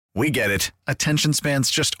We get it. Attention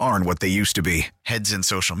spans just aren't what they used to be. Heads in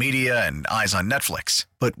social media and eyes on Netflix.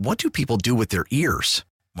 But what do people do with their ears?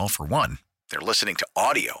 Well, for one, they're listening to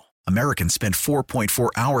audio. Americans spend 4.4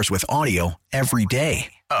 hours with audio every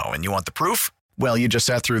day. Oh, and you want the proof? Well, you just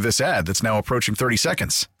sat through this ad that's now approaching 30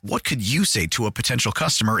 seconds. What could you say to a potential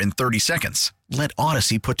customer in 30 seconds? Let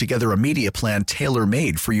Odyssey put together a media plan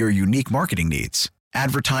tailor-made for your unique marketing needs.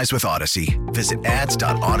 Advertise with Odyssey. Visit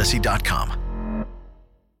ads.odyssey.com.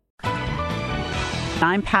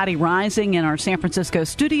 I'm Patty Rising in our San Francisco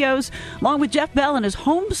studios, along with Jeff Bell in his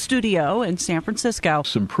home studio in San Francisco.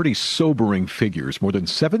 Some pretty sobering figures. More than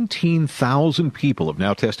 17,000 people have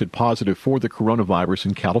now tested positive for the coronavirus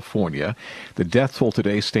in California. The death toll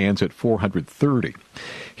today stands at 430.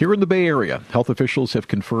 Here in the Bay Area, health officials have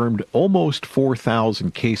confirmed almost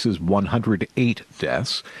 4,000 cases, 108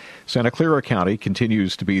 deaths. Santa Clara County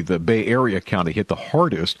continues to be the Bay Area county hit the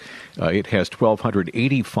hardest. It has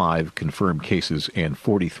 1,285 confirmed cases and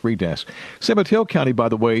 43 deaths. San Mateo County, by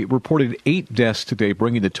the way, reported 8 deaths today,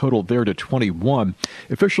 bringing the total there to 21.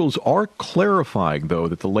 Officials are clarifying, though,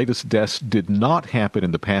 that the latest deaths did not happen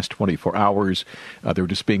in the past 24 hours. They're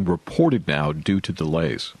just being reported now due to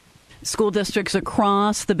delays. School districts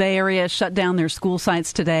across the Bay Area shut down their school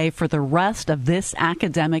sites today for the rest of this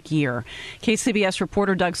academic year. KCBS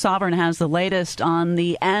reporter Doug Sovern has the latest on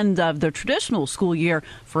the end of the traditional school year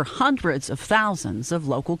for hundreds of thousands of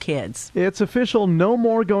local kids. It's official, no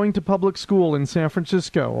more going to public school in San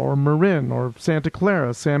Francisco or Marin or Santa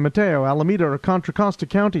Clara, San Mateo, Alameda, or Contra Costa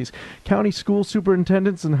counties. County school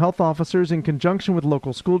superintendents and health officers, in conjunction with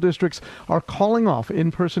local school districts, are calling off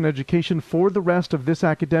in-person education for the rest of this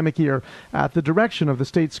academic year at the direction of the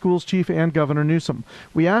state schools chief and Governor Newsom.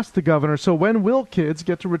 We asked the governor, so when will kids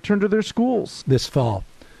get to return to their schools? This fall.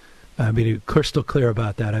 I've been crystal clear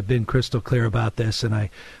about that. I've been crystal clear about this, and I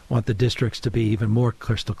want the districts to be even more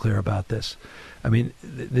crystal clear about this. I mean,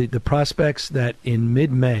 the prospects that in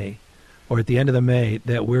mid-May or at the end of the May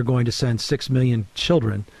that we're going to send 6 million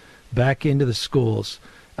children back into the schools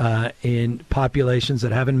in populations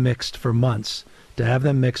that haven't mixed for months, to have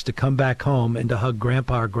them mixed, to come back home and to hug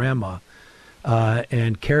grandpa or grandma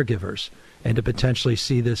and caregivers, and to potentially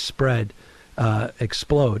see this spread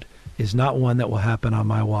explode is not one that will happen on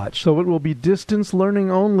my watch. So it will be distance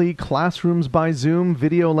learning only, classrooms by Zoom,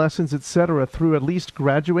 video lessons, etc. through at least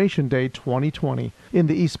graduation day 2020. In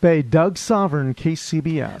the East Bay, Doug Sovern,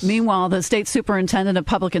 KCBS. Meanwhile, the state superintendent of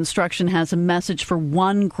public instruction has a message for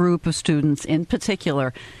one group of students in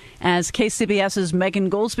particular. As KCBS's Megan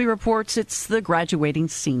Goldsby reports, it's the graduating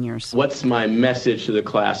seniors. What's my message to the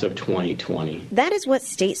class of 2020? That is what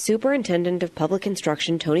State Superintendent of Public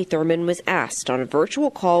Instruction Tony Thurmond was asked on a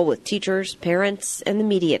virtual call with teachers, parents, and the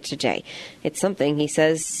media today. It's something he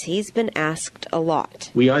says he's been asked a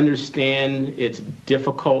lot. We understand it's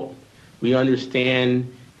difficult. We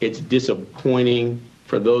understand it's disappointing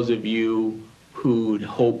for those of you who'd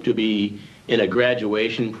hope to be in a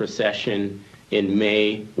graduation procession in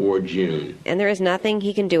May or June. And there is nothing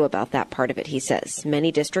he can do about that part of it, he says. Many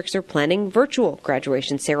districts are planning virtual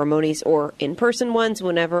graduation ceremonies or in-person ones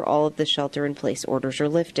whenever all of the shelter-in-place orders are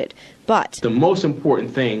lifted. But the most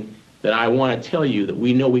important thing that I want to tell you that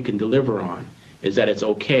we know we can deliver on is that it's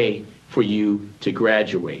okay for you to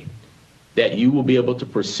graduate, that you will be able to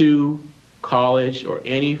pursue college or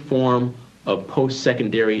any form of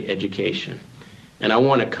post-secondary education. And I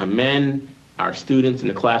want to commend our students in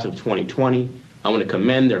the class of 2020. I want to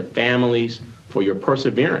commend their families for your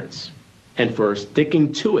perseverance and for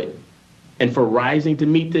sticking to it and for rising to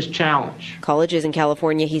meet this challenge. Colleges in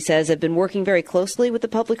California, he says, have been working very closely with the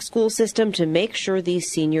public school system to make sure these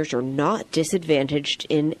seniors are not disadvantaged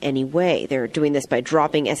in any way. They're doing this by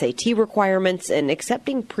dropping SAT requirements and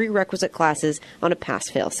accepting prerequisite classes on a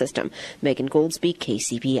pass-fail system. Megan Goldsby,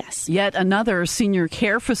 KCBS. Yet another senior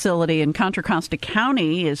care facility in Contra Costa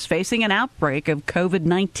County is facing an outbreak of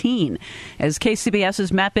COVID-19. As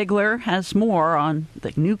KCBS's Matt Bigler has more on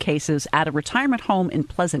the new cases at a retirement home in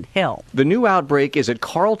Pleasant Hill. The new outbreak is at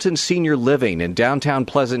Carlton Senior Living in downtown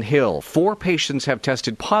Pleasant Hill. 4 patients have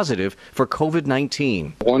tested positive for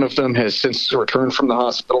COVID-19. One of them has since returned from the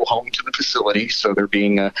hospital home to the facility, so they're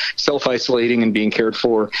being self-isolating and being cared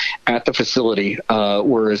for at the facility,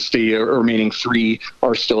 whereas the remaining 3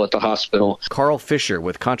 are still at the hospital. Carl Fisher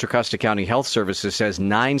with Contra Costa County Health Services says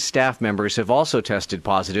 9 staff members have also tested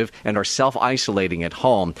positive and are self-isolating at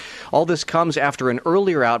home. All this comes after an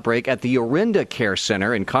earlier outbreak at the Orinda Care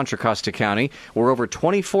Center in Contra Costa County, where over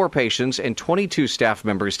 24 patients and 22 staff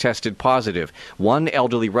members tested positive. One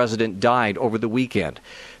elderly resident died over the weekend.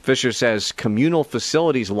 Fisher says communal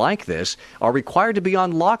facilities like this are required to be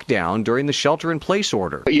on lockdown during the shelter-in-place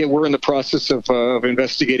order. Yeah, we're in the process of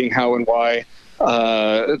investigating how and why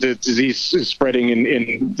the disease is spreading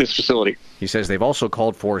in this facility. He says they've also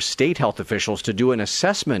called for state health officials to do an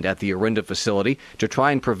assessment at the Orinda facility to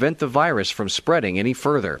try and prevent the virus from spreading any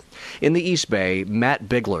further. In the East Bay, Matt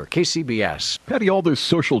Bigler, KCBS. Patty, all this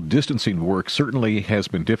social distancing work certainly has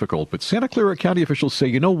been difficult, but Santa Clara County officials say,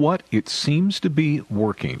 you know what? It seems to be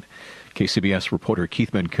working. KCBS reporter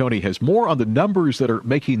Keith Menconi has more on the numbers that are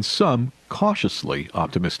making some cautiously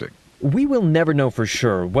optimistic. We will never know for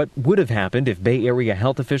sure what would have happened if Bay Area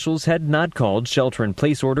health officials had not called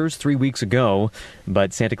shelter-in-place orders 3 weeks ago.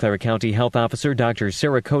 But Santa Clara County Health Officer Dr.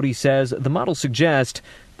 Sarah Cody says the model suggests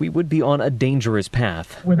we would be on a dangerous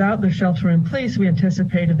path. Without the shelter-in-place, we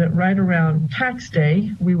anticipated that right around tax day,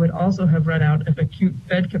 we would also have run out of acute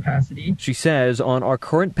bed capacity. She says on our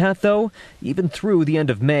current path, though, even through the end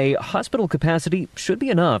of May, hospital capacity should be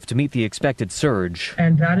enough to meet the expected surge.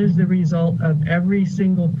 And that is the result of every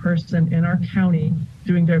single person in our county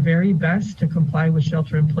doing their very best to comply with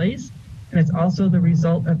shelter-in-place. And it's also the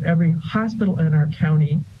result of every hospital in our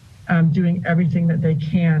county doing everything that they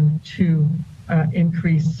can to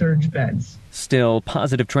increase surge beds. Still,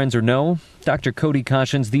 positive trends or no, Dr. Cody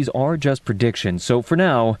cautions these are just predictions. So for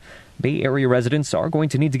now, Bay Area residents are going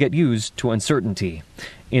to need to get used to uncertainty.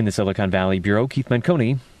 In the Silicon Valley Bureau, Keith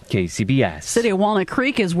Menconi, KCBS. City of Walnut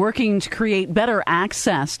Creek is working to create better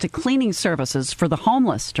access to cleaning services for the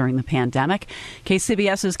homeless during the pandemic.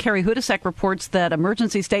 KCBS's Carrie Hudasek reports that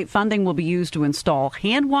emergency state funding will be used to install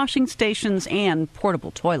hand washing stations and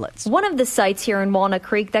portable toilets. One of the sites here in Walnut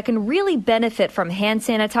Creek that can really benefit from hand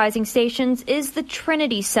sanitizing stations is the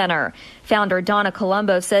Trinity Center. Founder Donna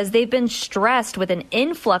Colombo says they've been stressed with an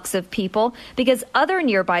influx of people because other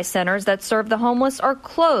nearby centers that serve the homeless are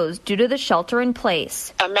closed due to the shelter in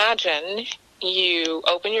place. Imagine you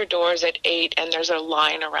open your doors at 8 and there's a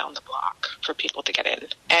line around the block for people to get in.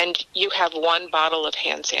 And you have one bottle of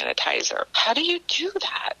hand sanitizer. How do you do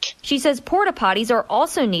that? She says porta potties are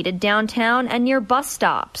also needed downtown and near bus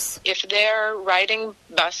stops. If they're riding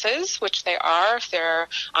buses, which they are, if they're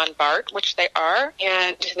on BART, which they are,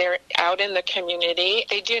 and they're out in the community,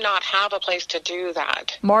 they do not have a place to do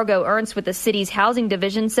that. Margot Ernst with the city's housing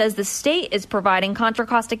division says the state is providing Contra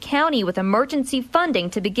Costa County with emergency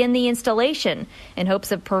funding to begin the installation in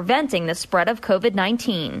hopes of preventing the spread of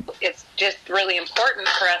COVID-19. It's just really important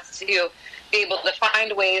for us to be able to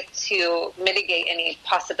find ways to mitigate any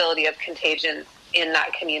possibility of contagion in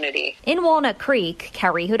that community. In Walnut Creek,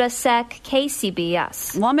 Carrie Hudasek,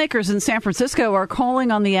 KCBS. Lawmakers in San Francisco are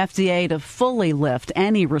calling on the FDA to fully lift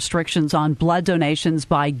any restrictions on blood donations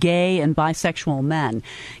by gay and bisexual men.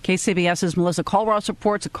 KCBS's Melissa Colross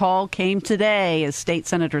reports a call came today as State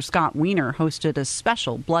Senator Scott Wiener hosted a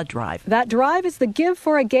special blood drive. That drive is the Give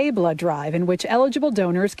for a Gay blood drive, in which eligible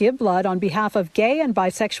donors give blood on behalf of gay and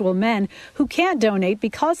bisexual men who can't donate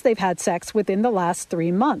because they've had sex within the last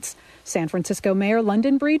 3 months. San Francisco Mayor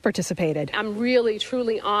London Breed participated. I'm really,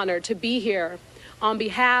 truly honored to be here on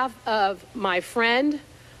behalf of my friend,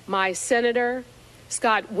 my Senator,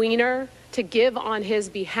 Scott Wiener, to give on his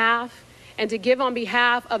behalf and to give on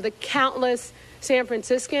behalf of the countless San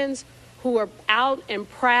Franciscans who are out and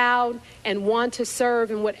proud and want to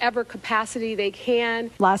serve in whatever capacity they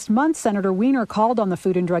can. Last month, Senator Wiener called on the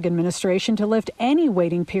Food and Drug Administration to lift any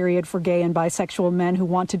waiting period for gay and bisexual men who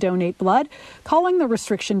want to donate blood, calling the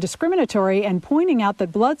restriction discriminatory and pointing out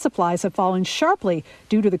that blood supplies have fallen sharply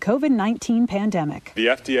due to the COVID-19 pandemic. The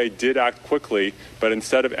FDA did act quickly, but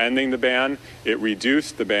instead of ending the ban, it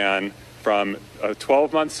reduced the ban from a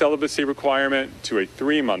 12-month celibacy requirement to a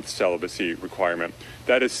 3-month celibacy requirement.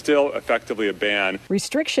 That is still effectively a ban.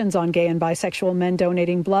 Restrictions on gay and bisexual men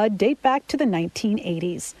donating blood date back to the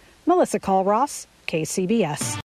 1980s. Melissa Colross, KCBS.